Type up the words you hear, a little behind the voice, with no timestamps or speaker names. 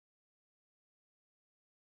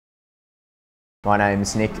My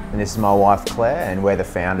name's Nick and this is my wife Claire, and we're the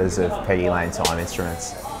founders of Peggylane Time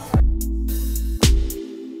Instruments.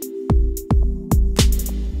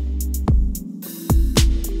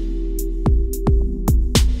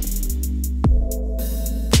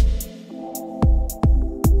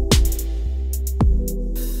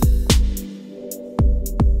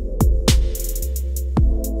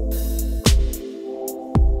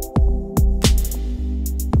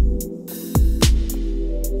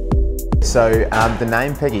 So the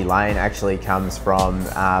name Peggylane actually comes from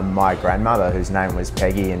my grandmother, whose name was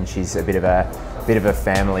Peggy, and she's a bit of a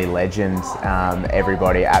family legend.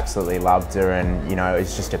 Everybody absolutely loved her, and you know,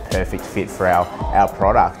 it's just a perfect fit for our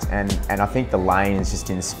product. And I think the lane is just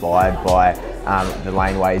inspired by the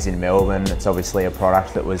laneways in Melbourne. It's obviously a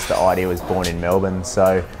product that the idea was born in Melbourne,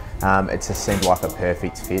 so it just seemed like a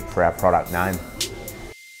perfect fit for our product name.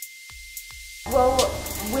 Well,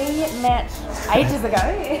 we met ages ago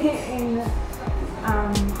in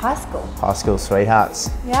high school. High school sweethearts.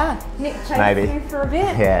 Yeah, Nick chased Maybe. you for a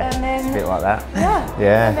bit. Yeah, and then, it's a bit like that. Yeah.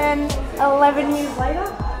 Yeah. And then 11 years later,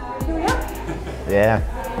 here we are.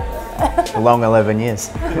 Yeah. A long 11 years.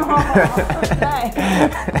 So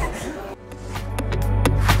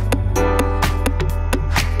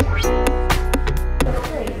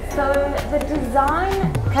the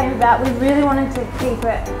design came about, we really wanted to keep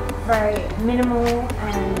it very minimal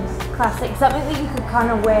and classic, something that you could kind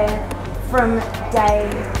of wear from day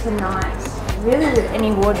to night, really with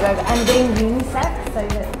any wardrobe, and being unisex so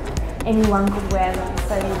that anyone could wear them,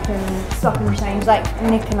 so you can swap and change, like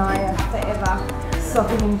Nick and I are forever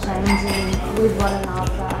swapping and changing with one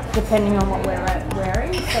another depending on what we're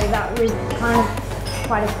wearing, so that was kind of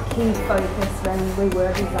quite a key focus when we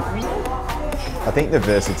were designing it. I think the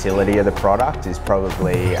versatility of the product is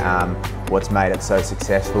probably what's made it so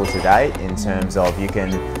successful to date, in terms of you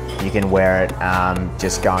can wear it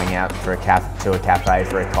just going out to a cafe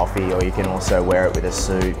for a coffee, or you can also wear it with a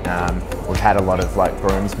suit. We've had a lot of like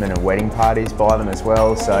groomsmen and wedding parties buy them as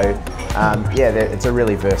well, so yeah, it's a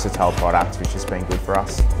really versatile product, which has been good for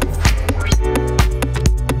us.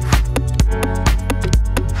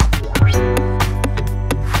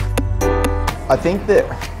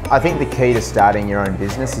 I think the key to starting your own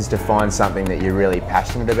business is to find something that you're really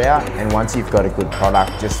passionate about, and once you've got a good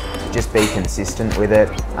product, just be consistent with it,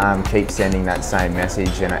 keep sending that same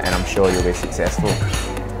message, and I'm sure you'll be successful.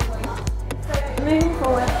 So moving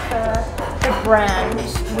forward for the brand,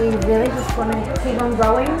 we really just want to keep on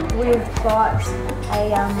growing. We've got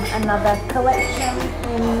another collection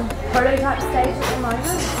in prototype stage at the moment,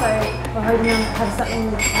 so we're hoping to have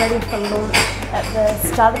something ready for launch at the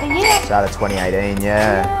start of the year. Start of 2018,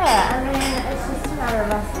 yeah. Yeah, and then it's just a matter of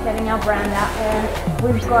us getting our brand out there.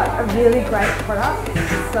 We've got a really great product,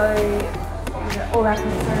 so you know, all our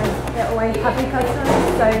customers, they're always happy customers,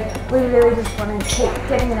 so we really just want to keep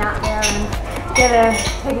getting it out there and get a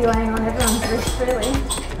Peggylane on everyone's wrist, really.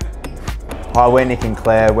 Hi, we're Nick and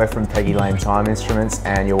Claire, we're from Peggylane Time Instruments,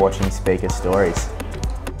 and you're watching Speaker Stories.